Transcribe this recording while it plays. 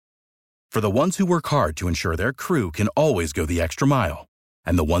For the ones who work hard to ensure their crew can always go the extra mile,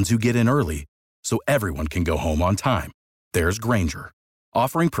 and the ones who get in early so everyone can go home on time, there's Grainger,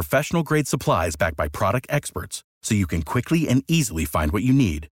 offering professional-grade supplies backed by product experts so you can quickly and easily find what you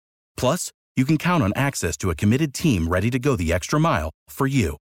need. Plus, you can count on access to a committed team ready to go the extra mile for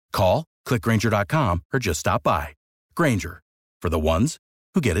you. Call, click Grainger.com, or just stop by. Grainger, for the ones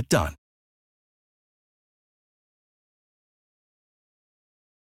who get it done.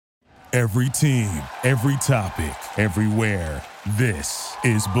 Every team, every topic, everywhere. This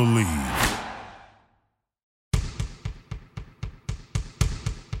is Believe.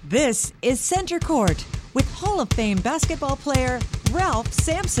 This is Center Court with Hall of Fame basketball player Ralph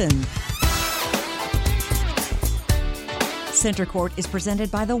Sampson. Center Court is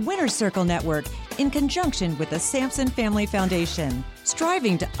presented by the Winner's Circle Network in conjunction with the Sampson Family Foundation,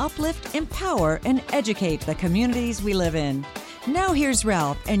 striving to uplift, empower, and educate the communities we live in. Now here's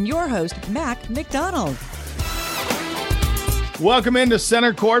Ralph and your host, Mac McDonald. Welcome into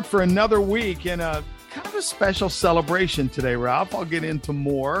Center Court for another week in a kind of a special celebration today, Ralph. I'll get into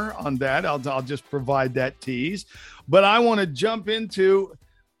more on that. I'll just provide that tease. But I want to jump into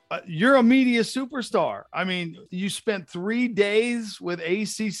you're a media superstar. I mean, you spent 3 days with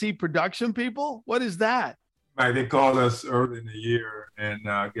ACC production people. What is that? Right, they called us early in the year, and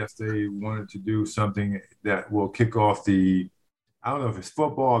I guess they wanted to do something that will kick off the, I don't know if it's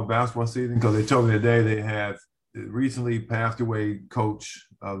football or basketball season, because they told me today they had recently passed away coach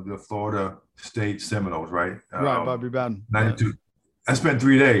of the Florida State Seminoles, right? Right, Bobby Bowden. 92. I spent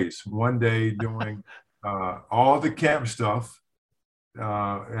 3 days, one day doing all the camp stuff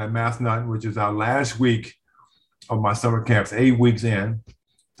at Massanutten, which is our last week of my summer camps, 8 weeks in.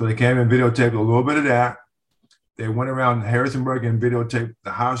 So they came and videotaped a little bit of that. They went around Harrisonburg and videotaped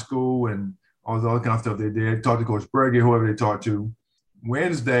the high school and all the other kind of stuff they did. Talked to Coach Berge, whoever they talked to.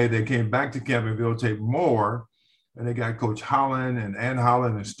 Wednesday, they came back to camp and videotaped more. And they got Coach Holland and Ann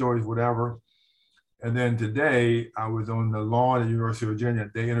Holland and stories, whatever. And then today, I was on the lawn at the University of Virginia.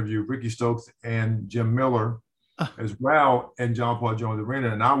 They interviewed Ricky Stokes and Jim Miller as well, and John Paul Jones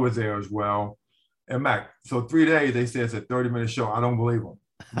Arena, and I was there as well. And Mac, so 3 days, they said it's a 30-minute show. I don't believe them.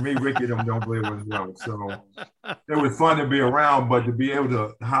 Me, Ricky, them don't believe them as well. So it was fun to be around, but to be able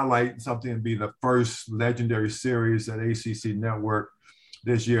to highlight something and be the first legendary series at ACC Network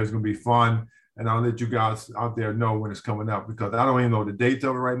this year is going to be fun. And I'll let you guys out there know when it's coming up, because I don't even know the dates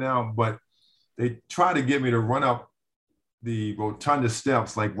of it right now, but they try to get me to run up the rotunda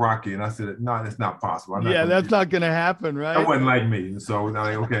steps like Rocky. And I said, no, it's not possible. That's not going to happen, right? That wasn't like me. And so,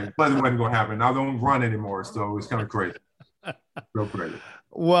 like, okay, plus it wasn't going to happen. I don't run anymore. So it's kind of crazy. Real crazy.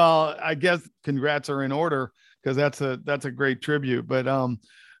 Well, I guess congrats are in order, because that's a great tribute. But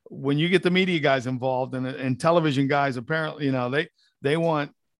when you get the media guys involved and television guys, apparently, you know, they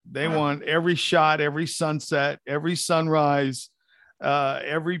want every shot, every sunset, every sunrise,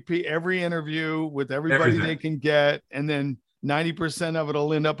 every interview with everybody Everything they can get. And then 90% of it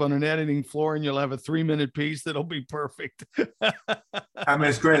will end up on an editing floor, and you'll have a 3-minute piece that'll be perfect. I mean,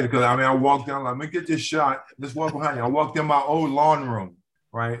 it's crazy because I walked down, let me get this shot. Just walk behind you. I walked in my old lawn room,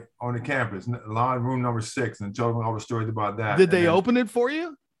 right, on the campus, lawn room number 6, and told them all the stories about that. Did they open it for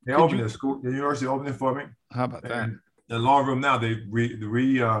you? They opened it. The university opened it for me. How about that? The lawn room now, they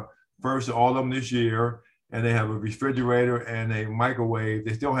refurbished all of them this year, and they have a refrigerator and a microwave.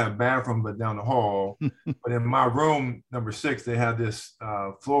 They still have bathroom, but down the hall. But in my room, number 6, they have this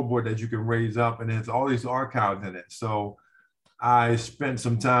floorboard that you can raise up, and it has all these archives in it. So I spent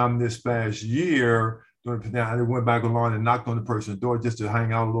some time this past year doing. I went back along and knocked on the person's door just to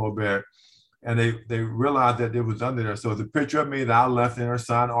hang out a little bit. And they realized that it was under there. So it's a picture of me that I left in her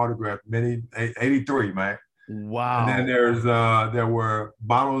signed autograph, 83, man. Wow. And then there were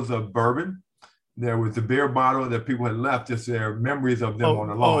bottles of bourbon. There was the beer bottle that people had left, just their memories of them on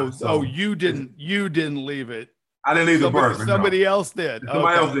the lawn. You didn't leave it. I didn't leave the bourbon. Somebody else did.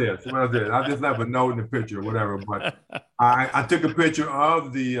 Somebody else did. I just left a note in the picture or whatever. But I took a picture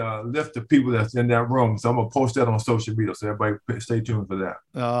of the list of people that's in that room. So I'm going to post that on social media. So everybody stay tuned for that.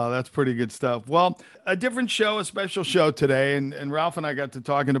 Oh, that's pretty good stuff. Well, a different show, a special show today. And Ralph and I got to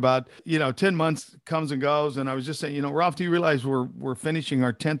talking about, 10 months comes and goes. And I was just saying, Ralph, do you realize we're finishing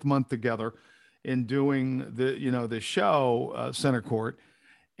our 10th month together in doing the show, Center Court.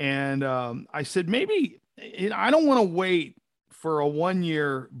 And I said, maybe I don't want to wait for a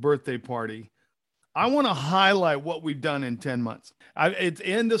 1-year birthday party. I want to highlight what we've done in 10 months. It's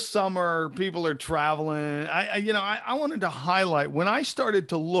end of summer. People are traveling. I wanted to highlight when I started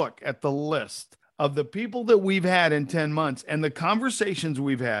to look at the list of the people that we've had in 10 months and the conversations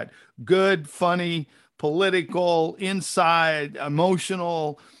we've had, good, funny, political, inside,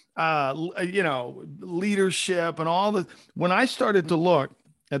 emotional, leadership and all the, when I started to look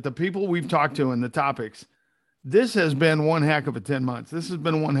at the people we've talked to and the topics, this has been one heck of a 10 months. This has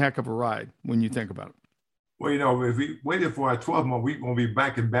been one heck of a ride when you think about it. Well, if we waited for our 12 month, we're going to be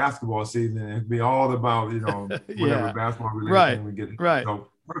back in basketball season. And it'd be all about, whatever basketball related thing we get. Right. So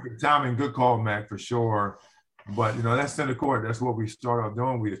perfect timing, good call, Mac, for sure. But, that's center court. That's what we started off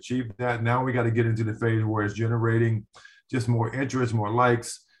doing. We achieved that. Now we got to get into the phase where it's generating just more interest, more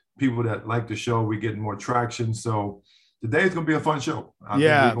likes, people that like the show. We getting more traction. So today is going to be a fun show.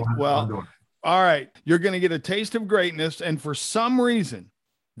 All right. You're going to get a taste of greatness. And for some reason,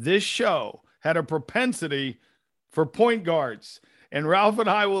 this show had a propensity for point guards. And Ralph and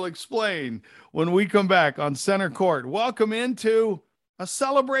I will explain when we come back on Center Court. Welcome into a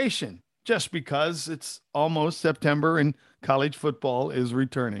celebration just because it's almost September and college football is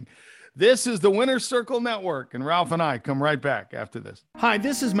returning. This is the Winner's Circle Network, and Ralph and I come right back after this. Hi,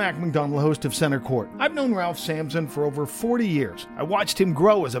 this is Mac McDonald, host of Center Court. I've known Ralph Sampson for over 40 years. I watched him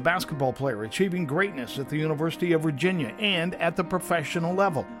grow as a basketball player, achieving greatness at the University of Virginia and at the professional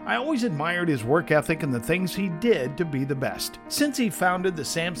level. I always admired his work ethic and the things he did to be the best. Since he founded the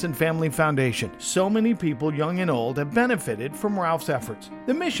Sampson Family Foundation, so many people, young and old, have benefited from Ralph's efforts.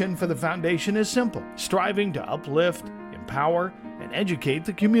 The mission for the foundation is simple: striving to uplift, empower, and educate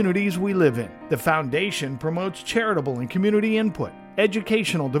the communities we live in. The foundation promotes charitable and community input,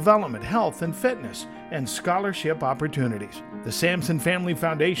 educational development, health and fitness, and scholarship opportunities. The Sampson Family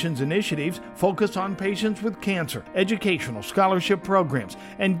Foundation's initiatives focus on patients with cancer, educational scholarship programs,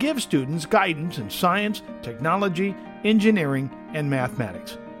 and give students guidance in science, technology, engineering, and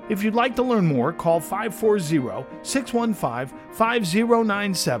mathematics. If you'd like to learn more, call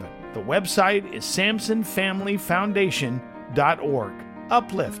 540-615-5097. The website is SampsonFamilyFoundation.org.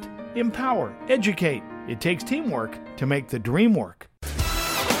 Uplift, empower, educate. It takes teamwork to make the dream work.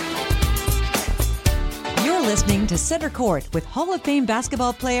 You're listening to Center Court with Hall of Fame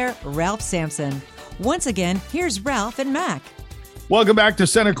basketball player Ralph Sampson. Once again, here's Ralph and Mac. Welcome back to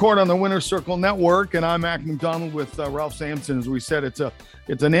Center Court on the Winner's Circle Network, and I'm Mac McDonald with Ralph Sampson. As we said, it's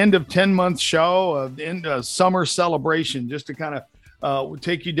an end of 10-month show, end of summer celebration, just to kind of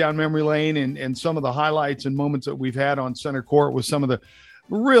take you down memory lane and some of the highlights and moments that we've had on Center Court with some of the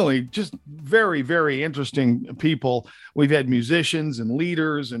really just very, very interesting people. We've had musicians and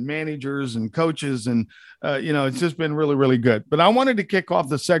leaders and managers and coaches, and it's just been really, really good. But I wanted to kick off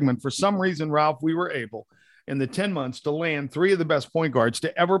the segment. For some reason, Ralph, we were able in the 10 months to land three of the best point guards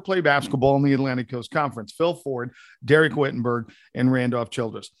to ever play basketball in the Atlantic Coast Conference: Phil Ford, Derek Whittenburg, and Randolph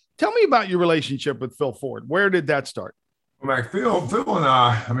Childress. Tell me about your relationship with Phil Ford. Where did that start? Well, Phil and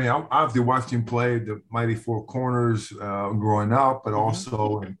I obviously watched him play the Mighty Four Corners growing up, but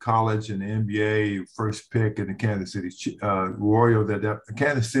also in college and the NBA, first pick in the Kansas City Royals, the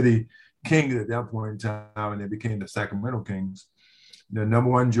Kansas City Kings at that point in time, and they became the Sacramento Kings. The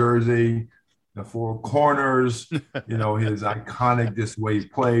number one jersey, the four corners, his iconic, this way he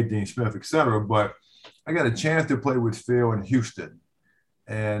played, Dean Smith, et cetera. But I got a chance to play with Phil in Houston,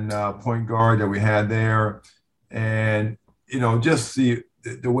 and point guard that we had there. And just the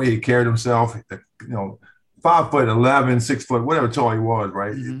way he carried himself, 5'11", 6 foot, whatever tall he was,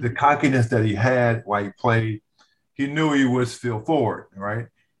 right? Mm-hmm. The cockiness that he had while he played, he knew he was Phil Ford, right?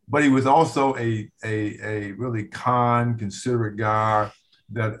 But he was also a really considerate guy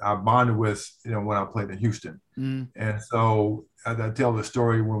that I bonded with, when I played in Houston. Mm-hmm. And so as I tell the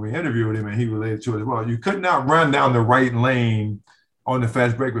story when we interviewed him, and he related to it as well, you could not run down the right lane on the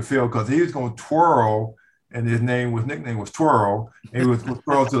fast break with Phil because he was going to twirl. And his nickname was Twirl. And he was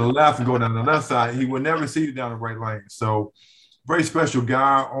twirl to the left and go down the left side. He would never see you down the right lane. So very special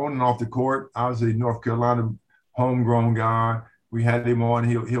guy on and off the court. Obviously, North Carolina, homegrown guy. We had him on.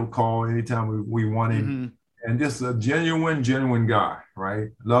 He'll call anytime we want him. Mm-hmm. And just a genuine guy, right?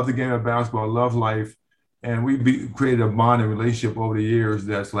 Love the game of basketball, love life. And we created a bonding relationship over the years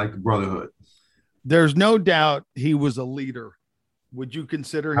that's like brotherhood. There's no doubt he was a leader. Would you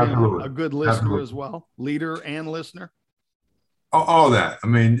consider him Absolutely. A good listener Absolutely. As well? Leader and listener? All that. I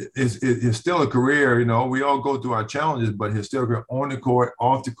mean, it's still a career. We all go through our challenges, but it's still a career on the court,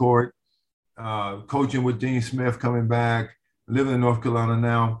 off the court, coaching with Dean Smith, coming back, living in North Carolina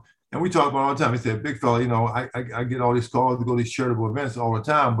now. And we talk about all the time. He said, big fella, I get all these calls to go to these charitable events all the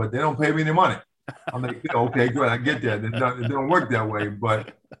time, but they don't pay me any money. I'm like, okay, good. I get that. It don't work that way.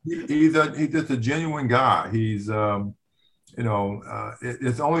 But he's just a genuine guy. He's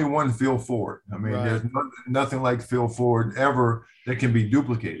it's only one Phil Ford. I mean, right. There's nothing like Phil Ford ever that can be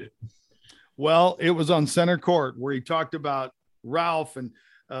duplicated. Well, it was on Center Court where he talked about Ralph and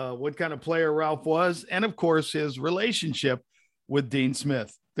what kind of player Ralph was, and of course his relationship with Dean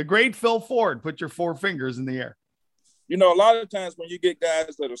Smith. The great Phil Ford. Put your 4 fingers in the air. You know, a lot of times when you get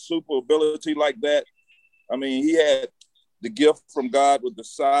guys that are super ability like that, I mean, he had the gift from God with the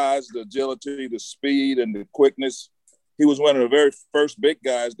size, the agility, the speed, and the quickness. He was one of the very first big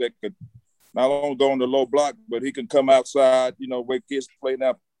guys that could not only go on the low block, but he can come outside, you know, where kids play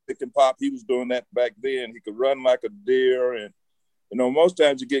now, pick and pop. He was doing that back then. He could run like a deer. And, you know, most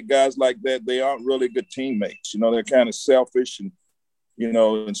times you get guys like that, they aren't really good teammates. You know, they're kind of selfish and, you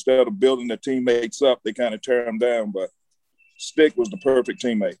know, instead of building their teammates up, they kind of tear them down. But Stick was the perfect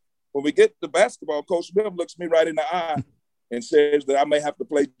teammate. When we get to basketball, Coach Smith looks me right in the eye and says that I may have to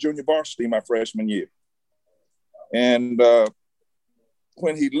play junior varsity my freshman year. And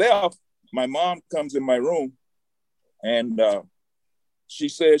when he left, my mom comes in my room and she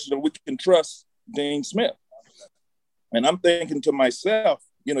says, you know, we can trust Dean Smith. And I'm thinking to myself,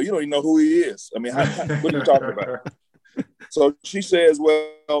 you know, you don't even know who he is. I mean, what are you talking about? So she says,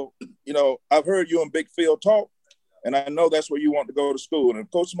 well, you know, I've heard you and Big Phil talk, and I know that's where you want to go to school. And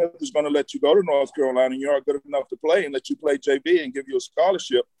if Coach Smith is going to let you go to North Carolina and you aren't good enough to play and let you play JV and give you a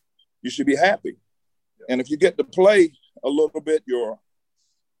scholarship, you should be happy. And if you get to play a little bit your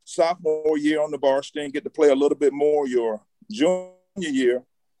sophomore year on the varsity and get to play a little bit more your junior year,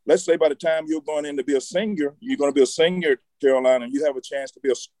 let's say by the time you're going in to be a senior, you're going to be a senior at Carolina and you have a chance to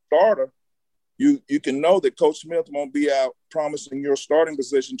be a starter, you can know that Coach Smith won't be out promising your starting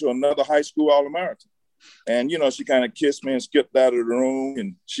position to another high school All-American. And, you know, she kind of kissed me and skipped out of the room,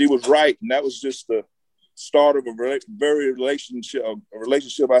 and she was right. And that was just the start of a relationship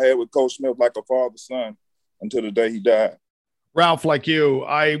I had with Coach Smith, like a father-son, until the day he died. Ralph, like you,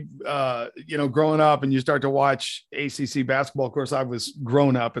 you know, growing up and you start to watch ACC basketball. Of course, I was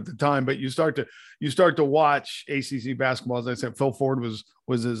grown up at the time, but you start to watch ACC basketball. As I said, Phil Ford was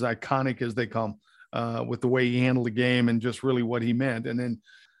as iconic as they come with the way he handled the game and just really what he meant. And then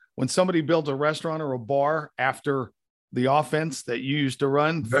when somebody builds a restaurant or a bar after the offense that you used to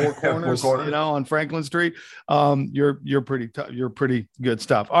run, four corners, you know, on Franklin Street, you're pretty good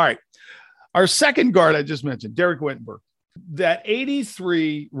stuff. All right. Our second guard I just mentioned, Derek Wittenberg. That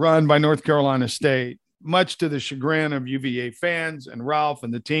 83 run by North Carolina State, much to the chagrin of UVA fans and Ralph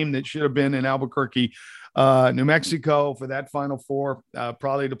and the team that should have been in Albuquerque, New Mexico for that Final Four,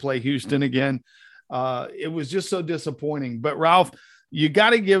 probably to play Houston again. It was just so disappointing. But Ralph, you got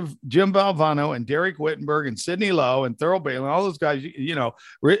to give Jim Valvano and Derek Wittenberg and Sidney Lowe and Thurl Bailey, all those guys, you know,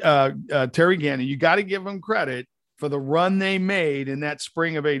 Terry Gannon, you got to give them credit for the run they made in that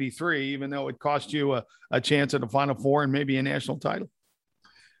spring of 83, even though it cost you a chance at a Final Four and maybe a national title.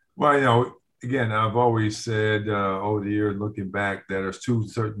 Well, you know, again, I've always said over the years, looking back, that there's 2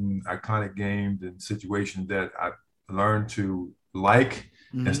 certain iconic games and situations that I've learned to like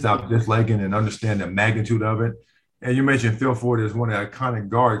and stop disliking and understand the magnitude of it. And you mentioned Phil Ford as one of the iconic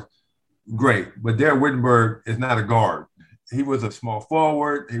guards. Great. But Derek Wittenberg is not a guard. He was a small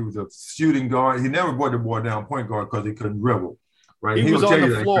forward. He was a shooting guard. He never brought the ball down point guard because he couldn't dribble. Right? He was on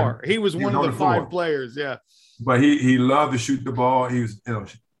the floor. He was one of the 5 players. Yeah. But he loved to shoot the ball. He was, you know,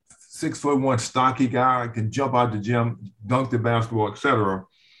 6'1", stocky guy, can jump out the gym, dunk the basketball, etc.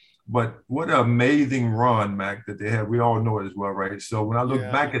 But what an amazing run, Mac, that they had. We all know it as well, right? So when I look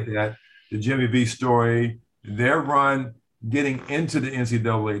back at that, the Jimmy V story, their run getting into the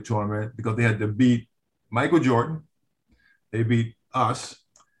NCAA tournament because they had to beat Michael Jordan. They beat us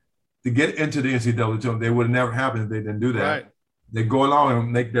to get into the NCAA tournament. They would have never happened if they didn't do that. Right. They go along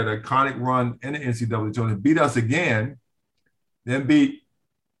and make that iconic run in the NCAA tournament, beat us again, then beat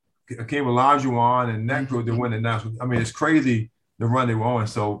Hakeem Olajuwon and that group to win the national. I mean, it's crazy the run they were on.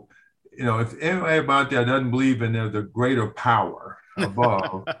 So, you know, if anybody out there doesn't believe in there's a greater power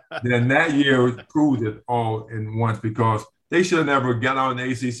above, then that year proved it all in once because they should have never got on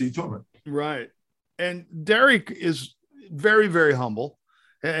the ACC tournament. Right. And Derek is very, very humble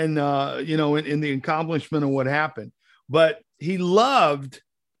and, you know, in the accomplishment of what happened. But he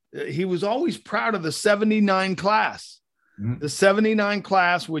was always proud of the 79 class. Mm-hmm. The 79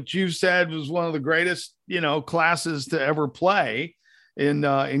 class, which you said was one of the greatest, you know, classes to ever play in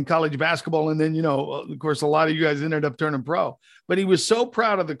college basketball. And then, you know, of course, a lot of you guys ended up turning pro. But he was so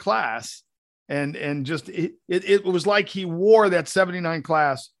proud of the class and just it was like he wore that 79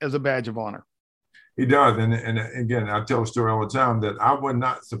 class as a badge of honor. He does. And again, I tell a story all the time that I was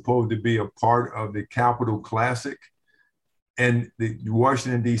not supposed to be a part of the Capital Classic and the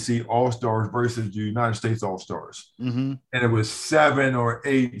Washington, D.C. All-Stars versus the United States All-Stars. Mm-hmm. And it was 7 or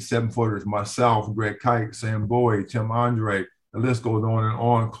 8 7-footers, myself, Greg Kite, Sam Boyd, Tim Andre, the list goes on and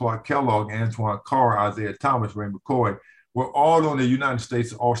on, Clark Kellogg, Antoine Carr, Isaiah Thomas, Ray McCoy, were all on the United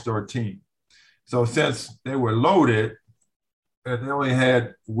States All-Star team. So since they were loaded, and they only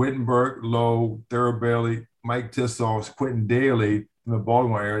had Wittenberg, Lowe, Thurl Bailey, Mike Tissoff, Quentin Daly from the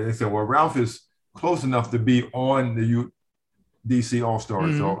Baltimore area. They said, well, Ralph is close enough to be on the DC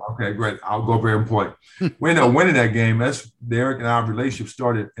All-Stars. Mm-hmm. So, okay, great. I'll go there and play. We ended up winning that game. That's Derek and our relationship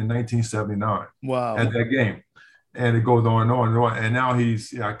started in 1979. Wow. At that game. And it goes on and on and on. And now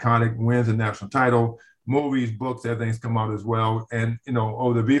he's iconic, wins a national title, movies, books, everything's come out as well. And,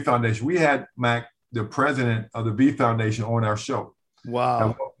 over the V Foundation, we had Mac, the president of the V Foundation, on our show. Wow.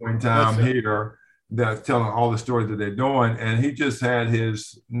 At one point in time here, that's telling all the stories that they're doing. And he just had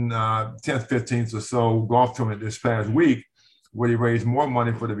his 10th, 15th or so golf tournament this past week, where he raised more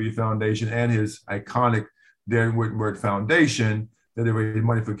money for the V Foundation and his iconic Darren Wittenberg Foundation, that they raise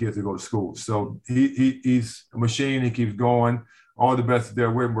money for kids to go to school. So he's a machine. He keeps going. All the best to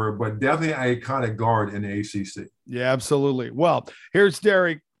Darren Wittenberg, but definitely an iconic guard in the ACC. Yeah, absolutely. Well, here's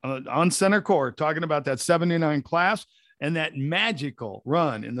Derek on center court talking about that 79 class and that magical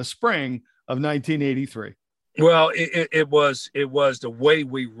run in the spring of 1983. Well, it was the way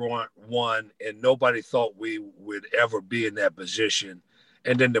we won, and nobody thought we would ever be in that position.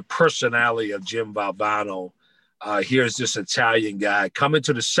 And then the personality of Jim Valvano. Here's this Italian guy coming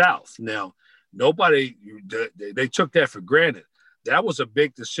to the South. Now, they took that for granted. That was a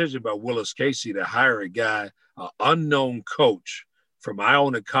big decision by Willis Casey to hire a guy, an unknown coach from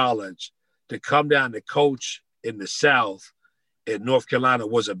Iona College, to come down to coach in the South in North Carolina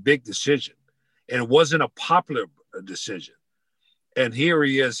was a big decision. And it wasn't a popular decision. And here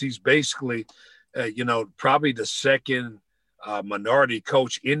he is. He's basically, probably the second minority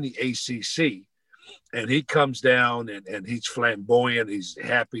coach in the ACC. And he comes down and he's flamboyant. He's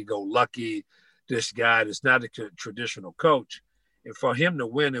happy-go-lucky. This guy that's not a traditional coach. And for him to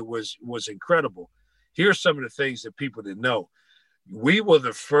win, it was incredible. Here's some of the things that people didn't know. We were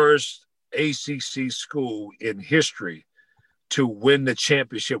the first ACC school in history to win the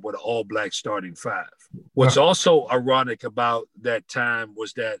championship with an all-black starting five. What's also ironic about that time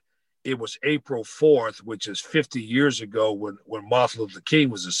was that it was April 4th, which is 50 years ago when Martin Luther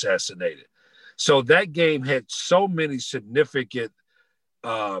King was assassinated. So that game had so many significant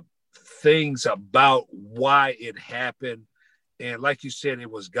things about why it happened. And like you said, it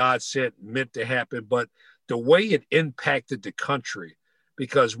was God sent, meant to happen. But the way it impacted the country,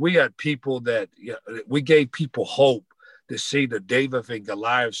 because we had people that we gave people hope to see the David and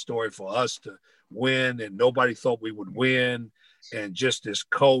Goliath story for us to win, and nobody thought we would win. And just this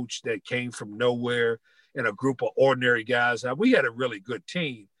coach that came from nowhere and a group of ordinary guys. Now, we had a really good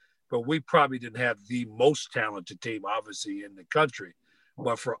team, but we probably didn't have the most talented team, obviously, in the country.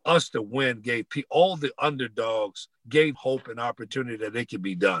 But for us to win gave all the underdogs gave hope and opportunity that it could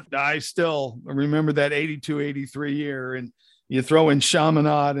be done. I still remember that 82-83 year, and you throw in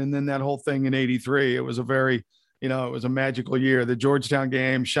Chaminade and then that whole thing in 83. It was a very, it was a magical year. The Georgetown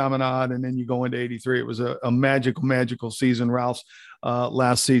game, Chaminade, and then you go into 83. It was a magical, magical season, Ralph's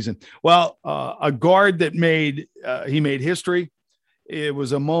last season. Well, a guard that made history. It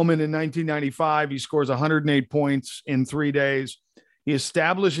was a moment in 1995. He scores 108 points in 3 days. He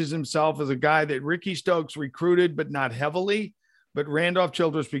establishes himself as a guy that Ricky Stokes recruited, but not heavily. But Randolph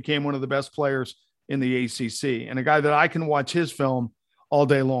Childress became one of the best players in the ACC, and a guy that I can watch his film all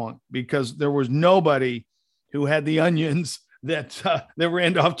day long, because there was nobody who had the onions that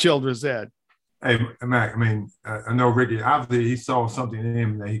Randolph Childress had. Hey, Mac, I know Ricky, obviously he saw something in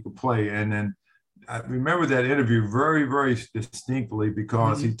him that he could play. And then I remember that interview very, very distinctly,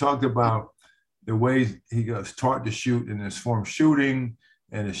 because he talked about the ways he was taught to shoot in his form shooting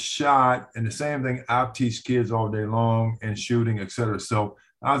and his shot, and the same thing I teach kids all day long, and shooting, et cetera. So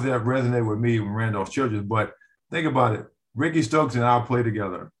obviously that resonated with me and Randolph Childress. But think about it. Ricky Stokes and I play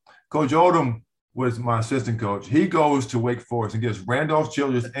together. Coach Odom was my assistant coach. He goes to Wake Forest and gets Randolph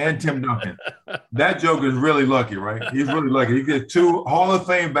Childress and Tim Duncan. That joker is really lucky, right? He's really lucky. He gets two Hall of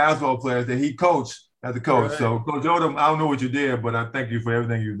Fame basketball players that he coached as a coach. Right. So, Coach Odom, I don't know what you did, but I thank you for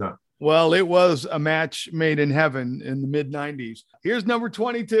everything you've done. Well, it was a match made in heaven in the mid-90s. Here's number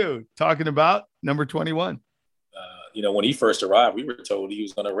 22, talking about number 21. When he first arrived, we were told he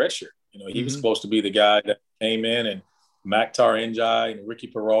was going to redshirt. He was supposed to be the guy that came in, and Maktar Njai and Ricky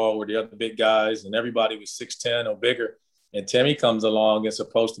Peral were the other big guys, and everybody was 6'10" or bigger. And Timmy comes along and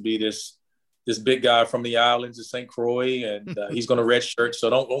supposed to be this big guy from the islands of St. Croix, and he's going to redshirt,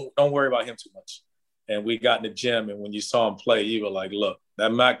 so don't worry about him too much. And we got in the gym, and when you saw him play, you were like, look,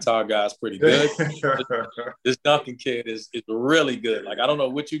 that Maktar guy's pretty good. This Duncan kid is really good. Like, I don't know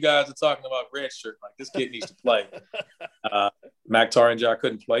what you guys are talking about redshirt. Like, this kid needs to play. Maktar Njai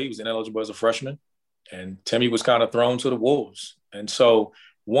couldn't play. He was ineligible as a freshman. And Timmy was kind of thrown to the wolves. And so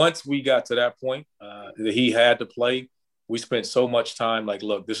once we got to that point that he had to play, we spent so much time like,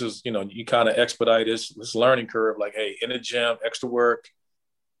 look, this is, you kind of expedite this learning curve, like, hey, in the gym, extra work.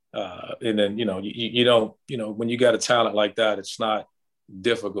 And then, you don't, when you got a talent like that, it's not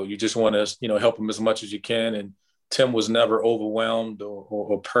difficult. You just want to, help them as much as you can. And Tim was never overwhelmed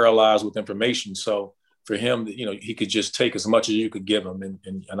or paralyzed with information. So for him, he could just take as much as you could give him.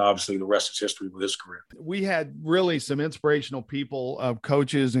 And obviously the rest is history with his career. We had really some inspirational people,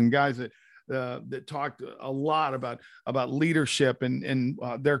 coaches and guys that talked a lot about leadership and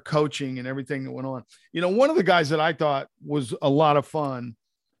their coaching and everything that went on. One of the guys that I thought was a lot of fun,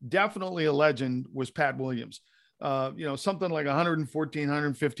 definitely a legend, was Pat Williams. Something like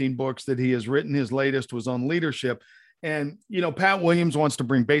 115 books that he has written. His latest was on leadership. And, Pat Williams wants to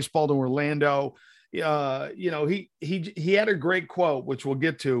bring baseball to Orlando. He had a great quote, which we'll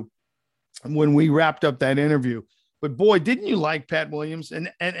get to when we wrapped up that interview. But boy, didn't you like Pat Williams?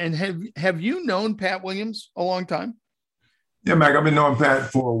 And have you known Pat Williams a long time? Yeah, Mac, I've been knowing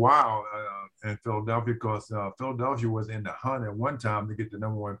Pat for a while in Philadelphia, because Philadelphia was in the hunt at one time to get the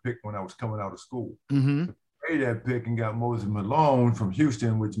 #1 pick when I was coming out of school. Mm-hmm. Made that pick and got Moses Malone from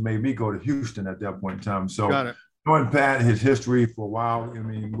Houston, which made me go to Houston at that point in time. So knowing Pat, his history for a while,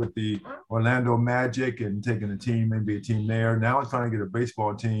 with the Orlando Magic and taking a team, maybe a team there. Now he's trying to get a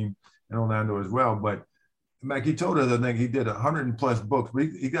baseball team in Orlando as well. But Mac, he told us, I think he did 100+ books, but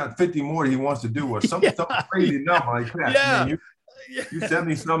he got 50 more he wants to do, or some crazy number like that. Yeah. You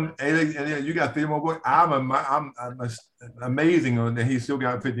 70-something, and you got 50 more books. I'm amazing that he still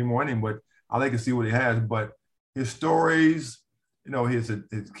got 50 more in him, but I like to see what he has. But his stories, his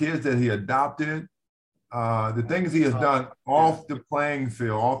kids that he adopted, the things he has done off the playing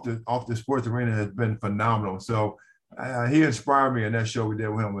field, off the sports arena, has been phenomenal. So he inspired me, and that show we did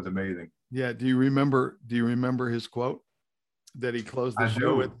with him was amazing. Yeah. Do you remember his quote that he closed the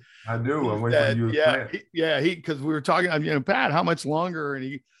show with? I do. Because we were talking, Pat, how much longer?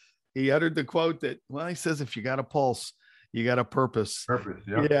 And he uttered the quote that, he says, if you got a pulse, you got a purpose.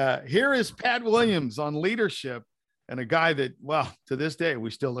 Yeah. Here is Pat Williams on leadership, and a guy that, to this day,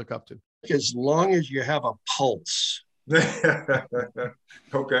 we still look up to. As long as you have a pulse,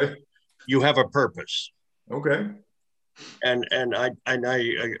 okay, you have a purpose. Okay. And as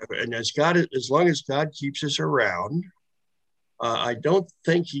long as God keeps us around, I don't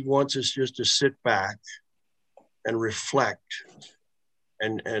think he wants us just to sit back and reflect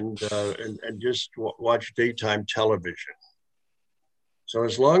and just watch daytime television. So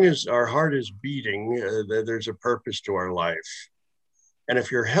as long as our heart is beating, there's a purpose to our life. And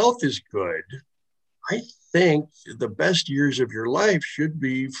if your health is good, I think the best years of your life should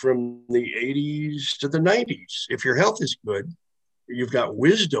be from the 80s to the 90s. If your health is good, you've got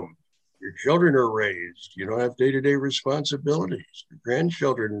wisdom, your children are raised, you don't have day-to-day responsibilities. Your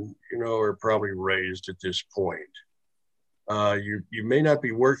grandchildren, are probably raised at this point. You may not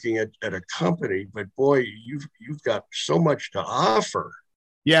be working at a company, but boy, you've got so much to offer.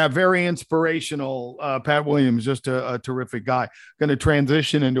 Yeah, very inspirational. Pat Williams, just a terrific guy. Going to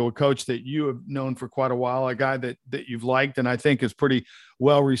transition into a coach that you have known for quite a while, a guy that you've liked and I think is pretty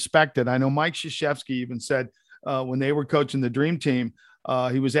well respected. I know Mike Krzyzewski even said when they were coaching the Dream Team,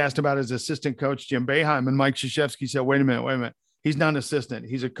 he was asked about his assistant coach, Jim Boeheim, and Mike Krzyzewski said, wait a minute. He's not an assistant.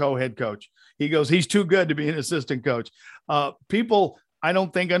 He's a co-head coach. He goes, he's too good to be an assistant coach. People, I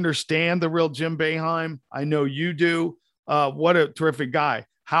don't think, understand the real Jim Boeheim. I know you do. What a terrific guy.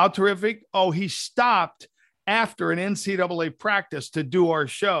 How terrific? Oh, he stopped after an NCAA practice to do our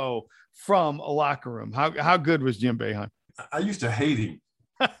show from a locker room. How good was Jim Boeheim? I used to hate him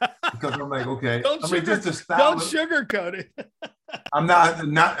because I'm like, okay. Don't sugarcoat it. I'm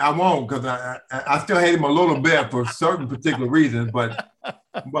not, I won't, because I still hate him a little bit for certain particular reasons. But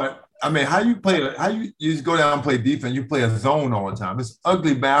I mean, how you just go down and play defense, you play a zone all the time. It's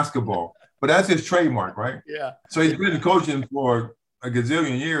ugly basketball, but that's his trademark, right? Yeah. So he's been coaching for a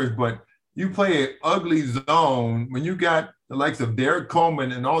gazillion years, but you play an ugly zone when you got the likes of Derek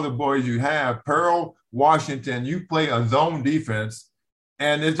Coleman and all the boys you have, Pearl, Washington, you play a zone defense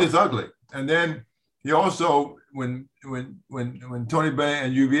and it's just ugly. And then he also, when Tony Bennett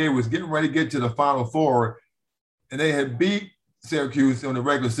and UVA was getting ready to get to the Final Four, and they had beat Syracuse in the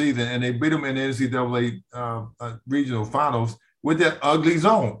regular season, and they beat them in the NCAA regional finals with that ugly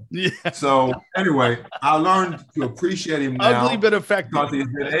zone. Yeah. So anyway, I learned to appreciate him now. Ugly but effective. Because he's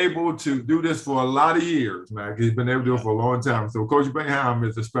been able to do this for a lot of years, man. He's been able to do it for a long time. So Coach Boeheim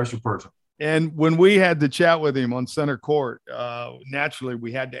is a special person. And when we had the chat with him on center court, naturally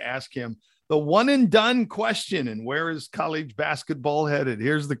we had to ask him the one and done question. And where is college basketball headed?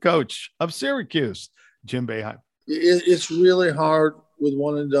 Here's the coach of Syracuse, Jim Boeheim. It's really hard with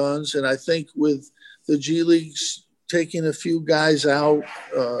one and dones. And I think with the G League's taking a few guys out,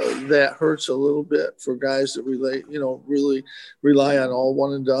 that hurts a little bit for guys that really rely on all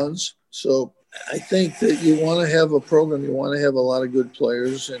one and dones. So I think that you want to have a program. You want to have a lot of good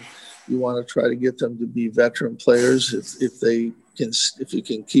players, and you want to try to get them to be veteran players if you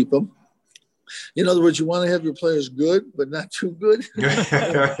can keep them. In other words, you want to have your players good, but not too good.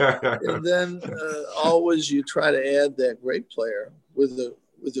 And then always you try to add that great player with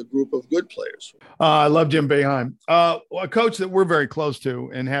a group of good players. I love Jim Boeheim, a coach that we're very close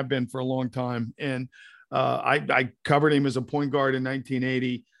to and have been for a long time. And I covered him as a point guard in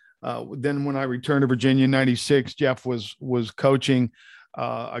 1980. Then when I returned to Virginia in 96, Jeff was coaching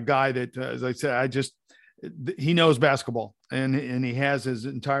a guy that, as I said, he knows basketball and he has his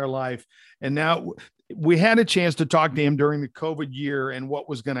entire life. And now we had a chance to talk to him during the COVID year and what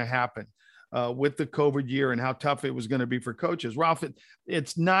was going to happen with the COVID year and how tough it was going to be for coaches. Ralph,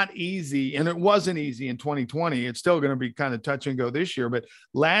 it's not easy, and it wasn't easy in 2020. It's still going to be kind of touch and go this year, but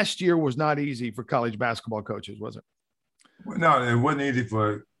last year was not easy for college basketball coaches, was it? Well, no, it wasn't easy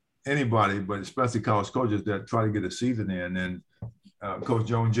for anybody, but especially college coaches that try to get a season in. And Coach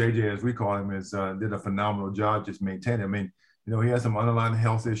Jones, JJ, as we call him, did a phenomenal job just maintaining. I mean, he has some underlying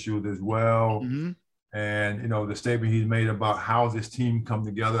health issues as well. Mm-hmm. And, the statement he's made about how this team come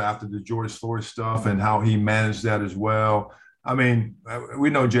together after the George Floyd stuff and how he managed that as well. I mean,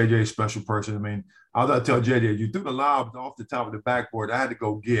 we know JJ is a special person. I mean, I was going to tell JJ, you threw the lob off the top of the backboard. I had to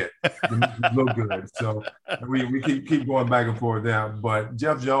go get it look good. So we keep going back and forth there. But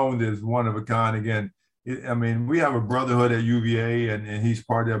Jeff Jones is one of a kind. Again, I mean, we have a brotherhood at UVA, and he's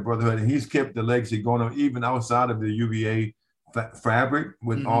part of that brotherhood. And he's kept the legacy going on even outside of the UVA fabric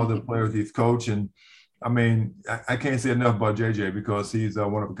with all the players he's coached. And I mean, I can't say enough about JJ because he's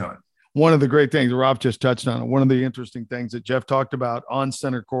one of a kind. One of the great things, Rob just touched on it, one of the interesting things that Jeff talked about on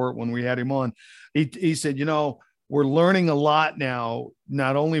center court when we had him on, he said, we're learning a lot now,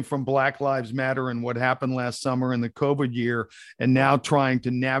 not only from Black Lives Matter and what happened last summer in the COVID year, and now trying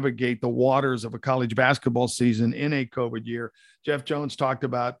to navigate the waters of a college basketball season in a COVID year. Jeff Jones talked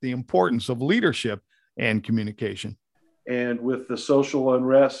about the importance of leadership and communication. And with the social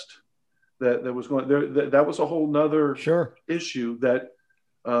unrest that was going there, that was a whole nother issue that,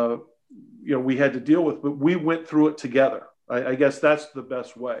 we had to deal with, but we went through it together. I guess that's the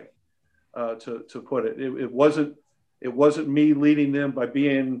best way to put it. It wasn't me leading them by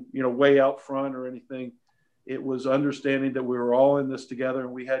being, way out front or anything. It was understanding that we were all in this together,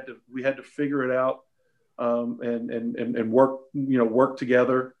 and we had to figure it out and work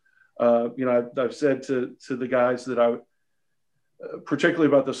together. I've said to the guys that particularly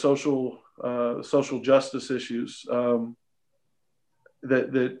about the social justice issues,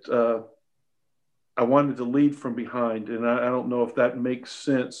 that I wanted to lead from behind, and I don't know if that makes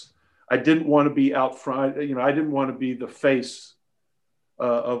sense. I didn't want to be out front. I didn't want to be the face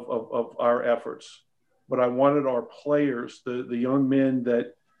of our efforts, but I wanted our players, the young men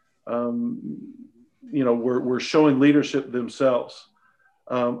that were showing leadership themselves.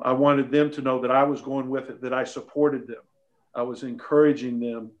 I wanted them to know that I was going with it, that I supported them. I was encouraging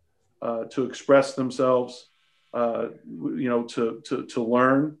them to express themselves, to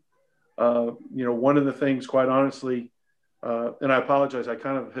learn. One of the things, quite honestly, and I apologize, I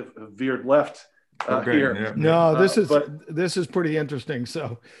kind of have veered left here. Yeah. No, this is pretty interesting.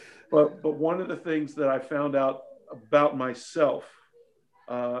 So, but one of the things that I found out about myself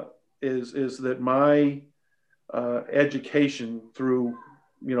is that my education through,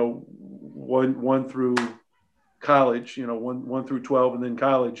 one through college, 1 through 12, and then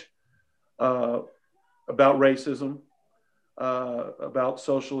college, about racism, about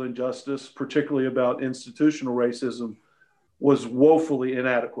social injustice, particularly about institutional racism, was woefully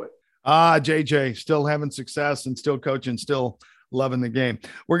inadequate. JJ, still having success and still coaching, still loving the game.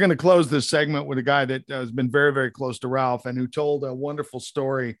 We're going to close this segment with a guy that has been very, very close to Ralph and who told a wonderful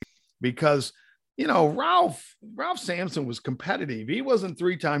story because, Ralph Sampson was competitive. He wasn't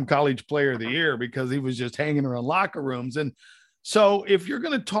 3-time college player of the year because he was just hanging around locker rooms. And so if you're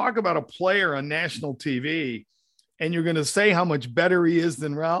going to talk about a player on national TV and you're going to say how much better he is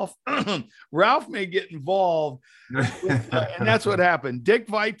than Ralph, Ralph may get involved. And that's what happened. Dick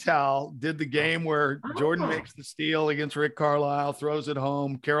Vitale did the game where Jordan makes the steal against Rick Carlisle, throws it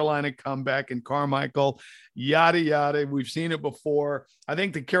home, Carolina comeback, and Carmichael, yada, yada. We've seen it before. I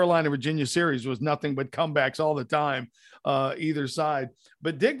think the Carolina-Virginia series was nothing but comebacks all the time, either side.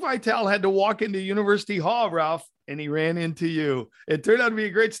 But Dick Vitale had to walk into University Hall, Ralph, and he ran into you. It turned out to be a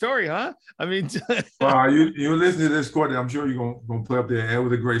great story, huh? I mean, you listen to this quote, I'm sure you're gonna play up there. It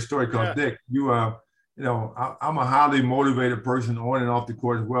was a great story because Dick, I'm a highly motivated person on and off the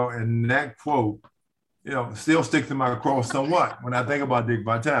court as well. And that quote still sticks in my craw somewhat when I think about Dick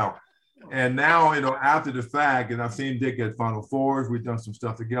Vitale. And now, after the fact, and I've seen Dick at Final Fours, we've done some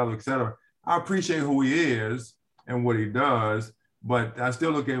stuff together, et cetera. I appreciate who he is and what he does, but I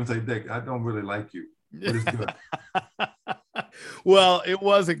still look at him and say, Dick, I don't really like you, but it's good. Well, it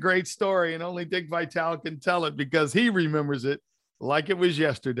was a great story, and only Dick Vitale can tell it because he remembers it like it was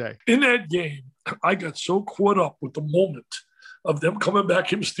yesterday. In that game, I got so caught up with the moment of them coming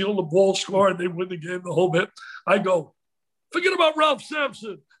back, him stealing the ball, scoring, they win the game, the whole bit. I go, forget about Ralph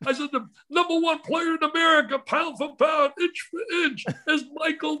Sampson. I said, the number one player in America, pound for pound, inch for inch, is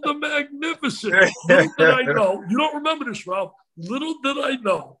Michael the Magnificent. Little did I know, you don't remember this, Ralph. Little did I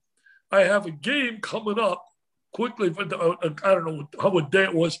know, I have a game coming up quickly. I don't know what day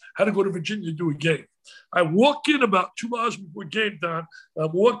it was. Had to go to Virginia to do a game. I walk in about 2 hours before game time.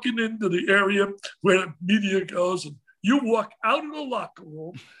 I'm walking into the area where the media goes, and you walk out of the locker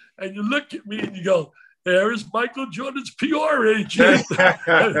room, and you look at me and you go, there is Michael Jordan's PR agent. But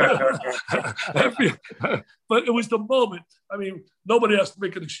it was the moment. I mean, nobody has to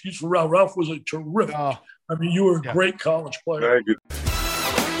make an excuse for Ralph. Ralph was a terrific. I mean, you were a great college player.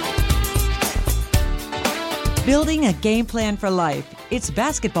 Building a game plan for life. It's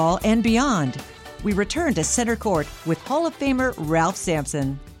basketball and beyond. We return to Center Court with Hall of Famer Ralph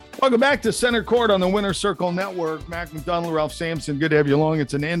Sampson. Welcome back to Center Court on the Winner Circle Network. Mac McDonald, Ralph Sampson, good to have you along.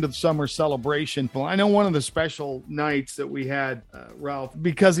 It's an end of summer celebration. Well, I know one of the special nights that we had, Ralph,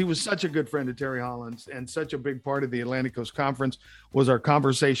 because he was such a good friend of Terry Holland's and such a big part of the Atlantic Coast Conference, was our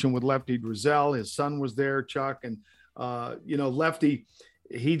conversation with Lefty Driesell. His son was there, Chuck, and Lefty,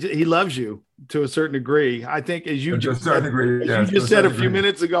 he loves you to a certain degree. I think, as you just said a few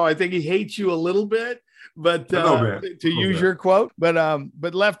minutes ago, I think he hates you a little bit. But to use your quote, but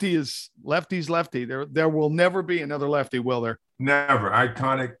Lefty's Lefty. There will never be another Lefty, will there? Never.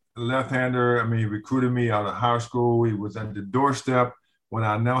 Iconic left-hander. I mean, he recruited me out of high school. He was at the doorstep when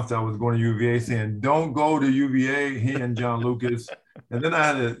I announced I was going to UVA, saying, "Don't go to UVA." He and John Lucas. And then I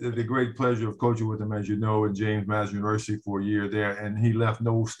had the great pleasure of coaching with him, as you know, at James Madison University for a year there, and he left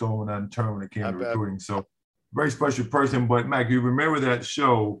no stone unturned when it came to recruiting. So, very special person. But Mac, you remember that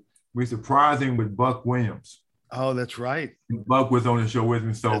show? We surprised him with Buck Williams. Oh, that's right. Buck was on the show with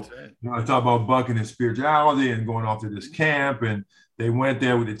me. So I talk about Buck and his spirituality and going off to this camp. And they went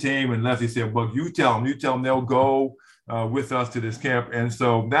there with the team. And Lefty said, Buck, you tell them they'll go with us to this camp. And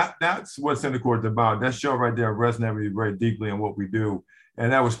so that's what Center Court is about. That show right there resonated very deeply in what we do.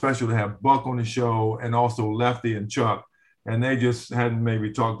 And that was special to have Buck on the show and also Lefty and Chuck. And they just hadn't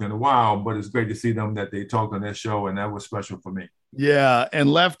maybe talked in a while, but it's great to see them that they talked on that show. And that was special for me. Yeah.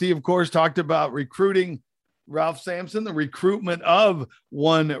 And Lefty, of course, talked about recruiting Ralph Sampson, the recruitment of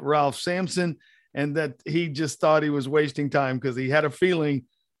one Ralph Sampson, and that he just thought he was wasting time because he had a feeling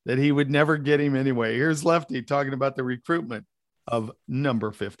that he would never get him anyway. Here's Lefty talking about the recruitment of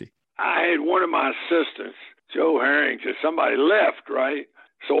number 50. I had one of my assistants, Joe Harrington. Somebody left, right?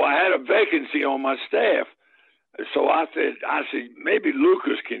 So I had a vacancy on my staff. So I said, maybe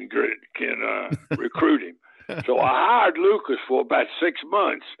Lucas can recruit him. So I hired Lucas for about 6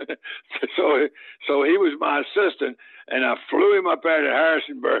 months. So he was my assistant, and I flew him up there to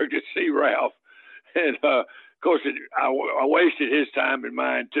Harrisonburg to see Ralph. And of course, I wasted his time and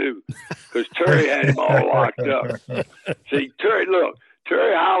mine too, because Terry had him all locked up. See, Terry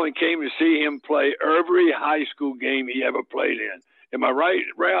Holland came to see him play every high school game he ever played in. Am I right,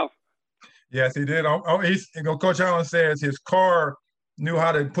 Ralph? Yes, he did. Coach Allen says his car knew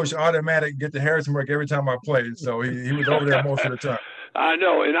how to push automatic, get to Harrisonburg every time I played. So he was over there most of the time. I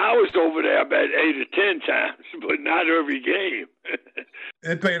know. And I was over there about 8 or 10 times, but not every game.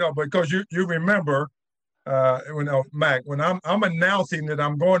 It paid off. But, Coach, you remember, Mac, when I'm announcing that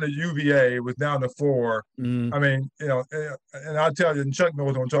I'm going to UVA, it was down to 4. I mean, and I'll tell you, and Chuck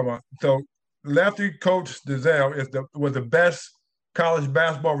knows what I'm talking about. So Lefty Coach Driesell was the best college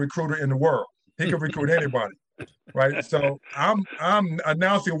basketball recruiter in the world. He could recruit anybody, right? So I'm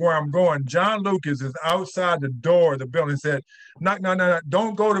announcing where I'm going. John Lucas is outside the door of the building. Said, no,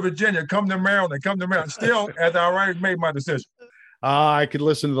 don't go to Virginia. Come to Maryland. Still, as I already made my decision. I could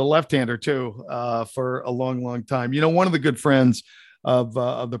listen to the left-hander too for a long, long time. One of the good friends of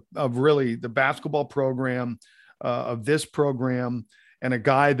really the basketball program, of this program, and a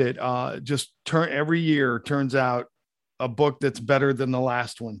guy that just every year turns out a book that's better than the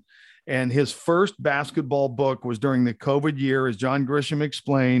last one. And his first basketball book was during the COVID year, as John Grisham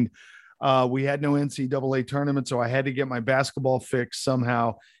explained. We had no NCAA tournament, so I had to get my basketball fix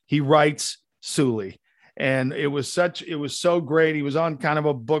somehow. He writes Sully. And it was so great. He was on kind of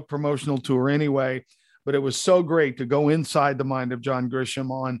a book promotional tour anyway, but it was so great to go inside the mind of John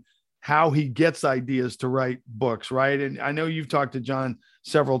Grisham on how he gets ideas to write books, right? And I know you've talked to John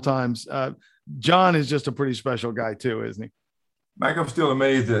several times. John is just a pretty special guy too, isn't he? Mike, I'm still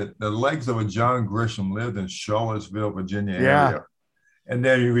amazed that the likes of a John Grisham lived in Charlottesville, Virginia area. And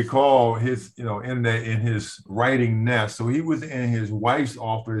then you recall his, in his writing nest. So he was in his wife's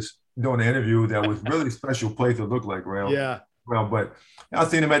office doing an interview that was really special place to look like, Rail. Yeah. Well, but I've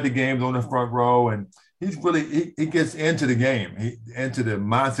seen him at the games on the front row, and he's really, he gets into the game, into the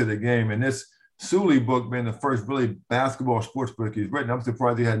mindset of the game. And this Sully book being the first really basketball sports book he's written, I'm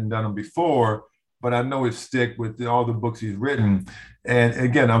surprised he hadn't done them before, but I know it stick with all the books he's written. And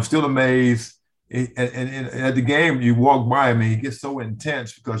again, I'm still amazed. And at the game, you walk by him, and he gets so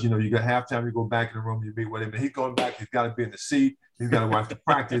intense because, you got halftime, you go back in the room, you meet with him, and he's going back, he's got to be in the seat, he's got to watch the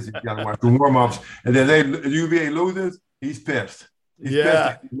practice, he's got to watch the warm-ups, and then UVA loses, he's pissed. He's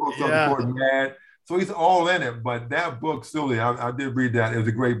pissed. He walks on the court mad. So he's all in it. But that book, Sully, I did read that. It was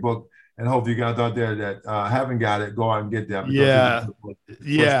a great book. And hopefully you guys out there that haven't got it, go out and get that.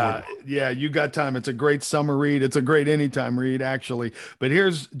 Yeah. You got time. It's a great summer read. It's a great anytime read, actually. But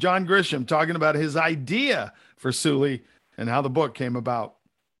here's John Grisham talking about his idea for Sully and how the book came about.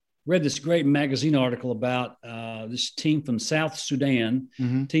 Read this great magazine article about this team from South Sudan,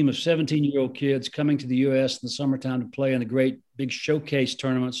 team of 17-year-old kids coming to the U.S. in the summertime to play in the great big showcase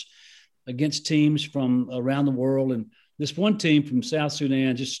tournaments against teams from around the world. And this one team from South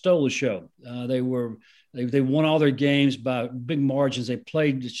Sudan just stole the show. They won all their games by big margins. They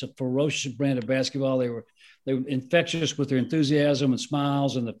played just a ferocious brand of basketball. They were infectious with their enthusiasm and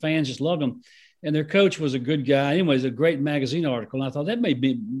smiles, and the fans just loved them. And their coach was a good guy. Anyways, a great magazine article. And I thought that may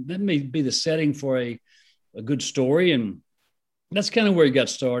be the setting for a good story. And that's kind of where it got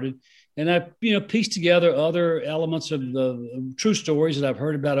started. And I, pieced together other elements of the true stories that I've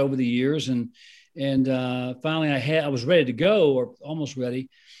heard about over the years. And finally I was ready to go, or almost ready.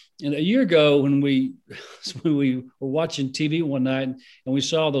 And a year ago when we were watching TV one night and we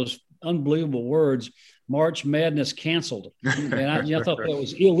saw those unbelievable words, March Madness canceled. And I thought that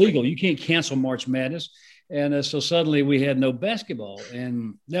was illegal. You can't cancel March Madness. And so suddenly we had no basketball.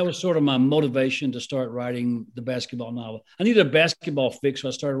 And that was sort of my motivation to start writing the basketball novel. I needed a basketball fix, so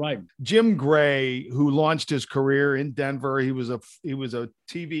I started writing. Jim Gray, who launched his career in Denver, he was a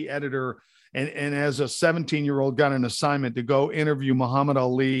TV editor. And as a 17-year-old, got an assignment to go interview Muhammad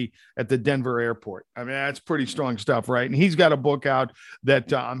Ali at the Denver airport. I mean, that's pretty strong stuff, right? And he's got a book out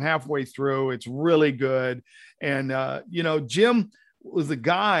that I'm halfway through. It's really good. And, Jim was the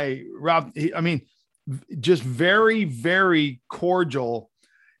guy, Rob, just very, very cordial.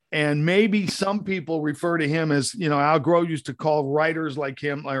 And maybe some people refer to him as, Al Groh used to call writers like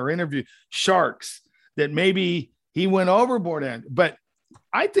him or interview sharks, that maybe he went overboard in. But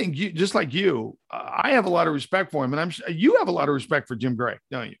I think you, just like you, I have a lot of respect for him, and I'm sure you have a lot of respect for Jim Gray,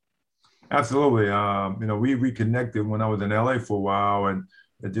 don't you? Absolutely. We reconnected when I was in LA for a while, and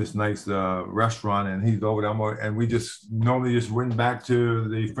at this nice restaurant, and he's over there, and we just normally just went back to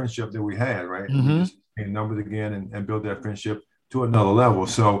the friendship that we had, right? We just made numbers again and built that friendship to another level.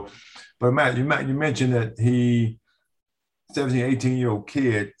 So, but Matt, you mentioned that 17, 18-year-old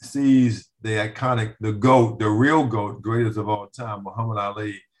kid sees the iconic, the GOAT, the real GOAT, greatest of all time, Muhammad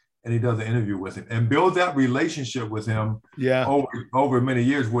Ali, and he does an interview with him and builds that relationship with him over many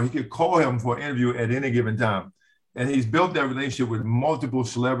years, where he could call him for an interview at any given time. And he's built that relationship with multiple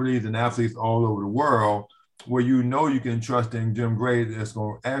celebrities and athletes all over the world, where you can trust in Jim Gray that's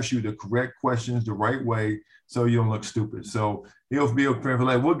going to ask you the correct questions the right way so you don't look stupid. So he'll be a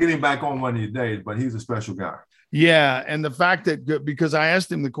privilege. We'll get him back on one of these days, but he's a special guy. Yeah. And the fact that, because I asked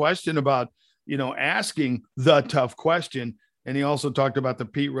him the question about, asking the tough question, and he also talked about the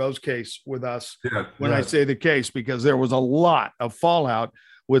Pete Rose case with us I say the case, because there was a lot of fallout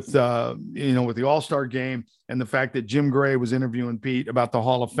with the All-Star game and the fact that Jim Gray was interviewing Pete about the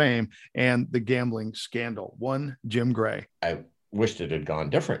Hall of Fame and the gambling scandal. One Jim Gray. I wished it had gone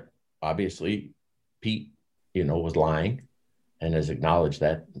different. Obviously, Pete, was lying and has acknowledged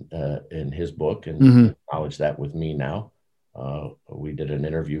that in his book and acknowledged that with me now. We did an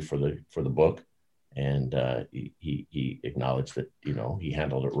interview for the book, and he acknowledged that, he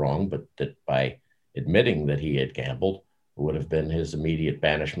handled it wrong, but that by admitting that he had gambled would have been his immediate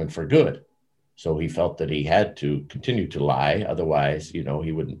banishment for good. So he felt that he had to continue to lie. Otherwise, he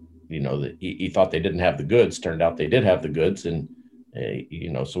wouldn't, that he thought they didn't have the goods. Turned out they did have the goods. And,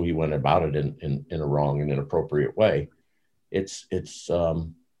 so he went about it in a wrong and inappropriate way. It's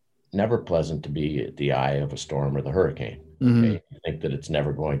never pleasant to be at the eye of a storm or the hurricane. Okay? You think that it's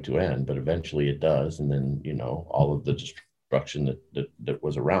never going to end, but eventually it does. And then, all of the destruction that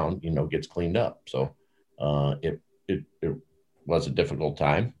was around, gets cleaned up. So it was a difficult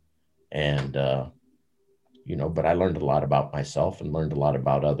time. And, but I learned a lot about myself and learned a lot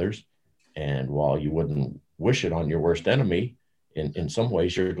about others. And while you wouldn't wish it on your worst enemy, in some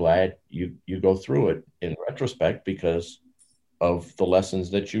ways, you're glad you go through it in retrospect because of the lessons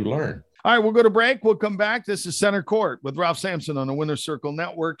that you learn. All right, we'll go to break. We'll come back. This is Center Court with Ralph Sampson on the Winner's Circle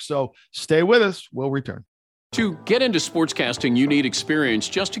Network. So stay with us. We'll return. To get into sportscasting, you need experience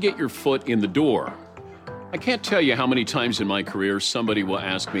just to get your foot in the door. I can't tell you how many times in my career somebody will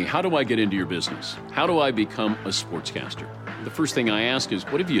ask me, how do I get into your business? How do I become a sportscaster? The first thing I ask is,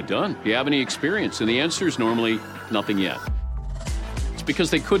 what have you done? Do you have any experience? And the answer is normally nothing yet. It's because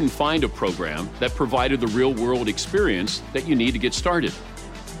they couldn't find a program that provided the real-world experience that you need to get started.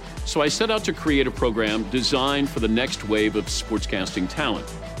 So I set out to create a program designed for the next wave of sportscasting talent.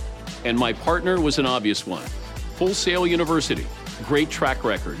 And my partner was an obvious one. Full Sail University. Great track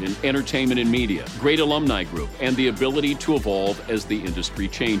record in entertainment and media, great alumni group, and the ability to evolve as the industry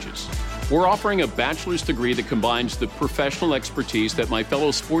changes. We're offering a bachelor's degree that combines the professional expertise that my fellow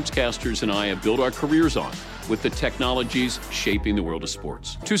sportscasters and I have built our careers on with the technologies shaping the world of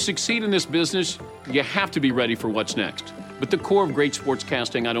sports. To succeed in this business, you have to be ready for what's next. But the core of great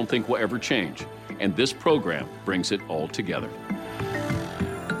sportscasting I don't think will ever change, and this program brings it all together.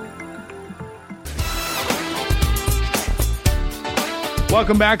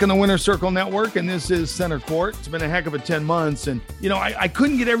 Welcome back on the Winner's Circle Network, and this is Center Court. It's been a heck of a 10 months, and, I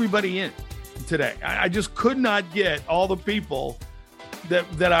couldn't get everybody in today. I just could not get all the people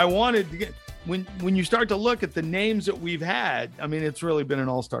that I wanted to get. When you start to look at the names that we've had, it's really been an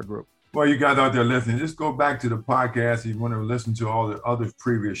all-star group. Well, you guys out there listening, just go back to the podcast. If you want to listen to all the other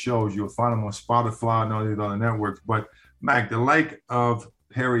previous shows, you'll find them on Spotify and all these other networks. But, Mac, the like of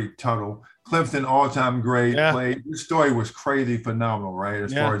Harry Tuttle, Clemson all-time great, played. His story was crazy phenomenal, right?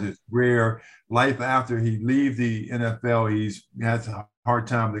 As far as his career, life after he leaves the NFL, he has hard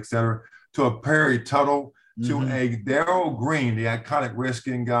times, et cetera. To a Harry Tuttle, to a Darrell Green, the iconic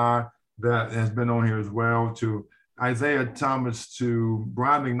Redskin guy that has been on here as well, to Isaiah Thomas, to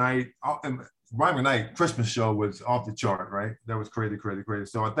Brian McKnight. Brian McKnight Christmas show was off the chart, right? That was crazy, crazy, crazy.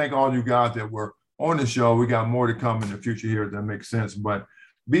 So I thank all you guys that were on the show. We got more to come in the future here. That makes sense, but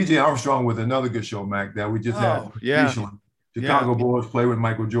BJ Armstrong was another good show, Mac, that we just had. Chicago Bulls play with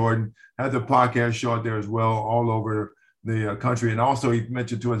Michael Jordan. Has a podcast show out there as well, all over the country. And also he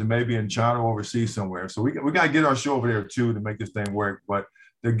mentioned to us maybe in China or overseas somewhere. So we got to get our show over there too to make this thing work. But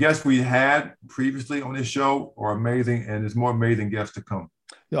the guests we had previously on this show are amazing, and there's more amazing guests to come.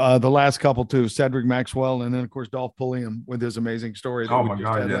 The last couple too, Cedric Maxwell, and then of course Dolph Pulliam with his amazing story. Oh my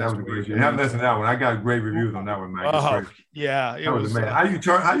God, that was a great show. You haven't listened to that one. I got great reviews on that one, man. Oh, yeah, it was amazing.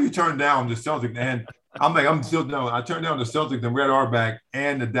 How you turn down the Celtics? And I'm still down. I turned down the Celtics and Red Auerbach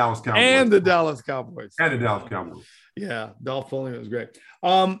and the Dallas Cowboys. Yeah, Dolph Pulliam was great.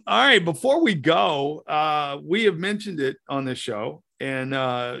 All right, before we go, we have mentioned it on this show, and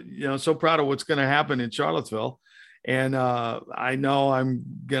so proud of what's going to happen in Charlottesville. And I know I'm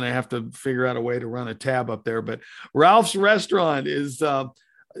going to have to figure out a way to run a tab up there, but Ralph's Restaurant is,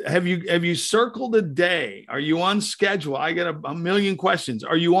 have you circled a day? Are you on schedule? I get a million questions.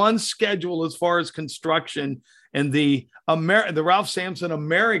 Are you on schedule as far as construction and the Ralph Sampson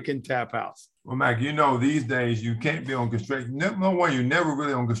American Tap House? Well, Mac, these days you can't be on construction. No one, you're never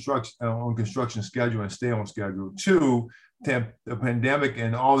really on construction schedule and stay on schedule. Two, the pandemic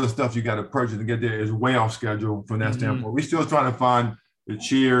and all the stuff you got to purchase to get there is way off schedule from that standpoint. We're still trying to find the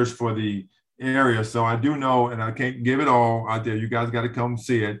chairs for the area. So I do know, and I can't give it all out there. You guys got to come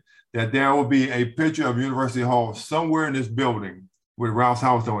see it, that there will be a picture of University Hall somewhere in this building with Ralph's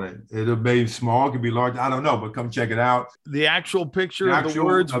house on it. It'll be small, it could be large. I don't know, but come check it out. The actual picture of the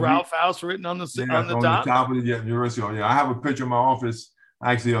words Ralph House written on the top? On the top of the University Hall. Yeah, I have a picture in my office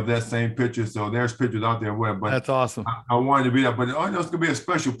actually of that same picture. So there's pictures out there. But that's awesome. I wanted to be there, but it's going to be a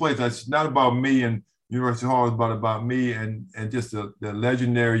special place. It's not about me and University Hall. It's about me and just the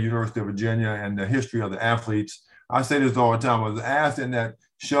legendary University of Virginia and the history of the athletes. I say this all the time. I was asked in that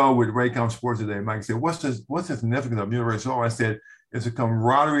show with Raycom Sports today, Mike said, what's the significance of University Hall? I said, it's a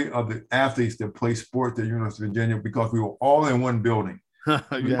camaraderie of the athletes that play sports at University of Virginia because we were all in one building.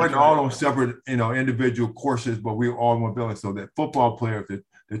 We weren't all on separate, individual courses, but we were all in one building. So that football players,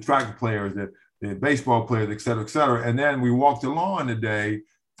 the track players, the baseball players, et cetera, et cetera. And then we walked the lawn today,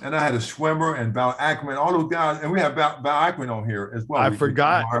 and I had a swimmer and Val Ackerman, all those guys, and we have Val Ackerman on here as well. I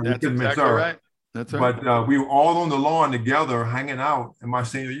forgot. That's exactly right. That's right. But we were all on the lawn together, hanging out in my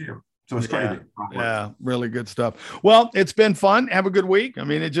senior year. So it's crazy. Yeah, really good stuff. Well, it's been fun. Have a good week. I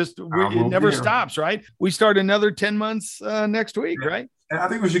mean, it never stops, right? We start another 10 months next week, right? And I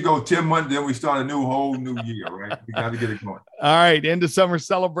think we should go 10 months, then we start a whole new year, right? We got to get it going. All right. End of summer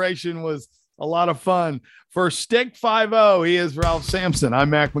celebration was a lot of fun. For Stick 5-0, he is Ralph Sampson.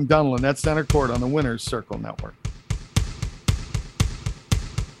 I'm Mac McDonald, and that's Center Court on the Winners Circle Network.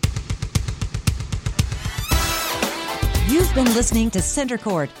 You've been listening to Center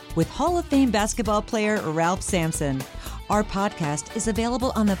Court with Hall of Fame basketball player Ralph Sampson. Our podcast is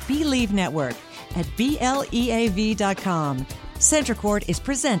available on the Believe Network at BLEAV.com. Center Court is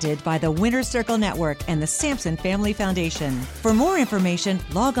presented by the Winners Circle Network and the Sampson Family Foundation. For more information,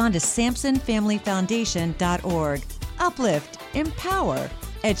 log on to SampsonFamilyFoundation.org. Uplift, empower,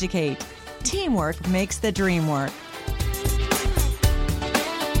 educate. Teamwork makes the dream work.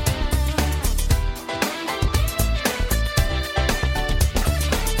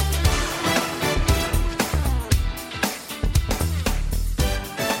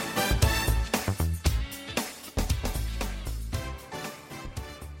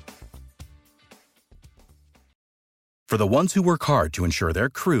 For the ones who work hard to ensure their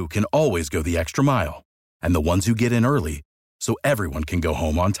crew can always go the extra mile, and the ones who get in early so everyone can go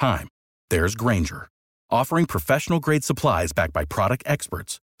home on time, there's Grainger, offering professional-grade supplies backed by product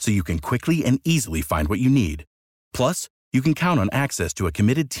experts so you can quickly and easily find what you need. Plus, you can count on access to a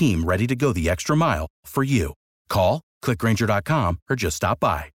committed team ready to go the extra mile for you. Call, click Grainger.com, or just stop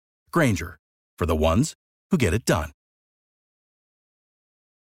by. Grainger, for the ones who get it done.